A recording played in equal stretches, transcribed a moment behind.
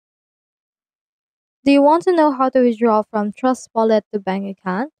Do you want to know how to withdraw from Trust Wallet to bank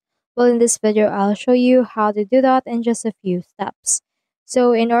account? Well, in this video, I'll show you how to do that in just a few steps.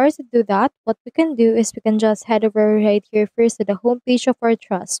 So in order to do that, what we can do is we can just head over right here first to the homepage of our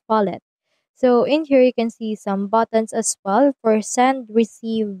Trust Wallet. So in here, you can see some buttons as well for send,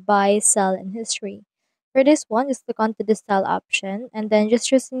 receive, buy, sell, and history. For this one, just click onto the sell option and then just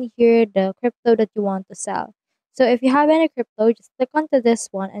choose in here the crypto that you want to sell. So if you have any crypto, just click onto this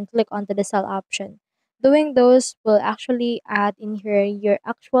one and click onto the sell option. Doing those will actually add in here your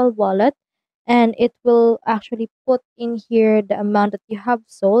actual wallet, and it will actually put in here the amount that you have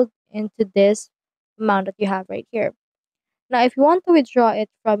sold into this amount that you have right here. Now, if you want to withdraw it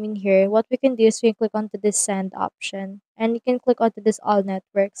from in here, what we can do is we can click onto this send option and you can click onto this all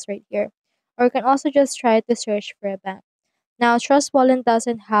networks right here. Or you can also just try to search for a bank. Now, Trust Wallet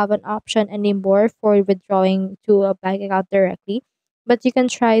doesn't have an option anymore for withdrawing to a bank account directly, but you can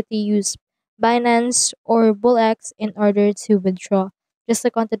try to use Binance or BullX in order to withdraw. Just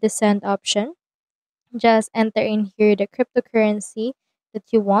click onto the send option. Just enter in here the cryptocurrency that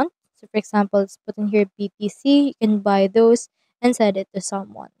you want. So, for example, let's put in here BTC. You can buy those and send it to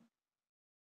someone.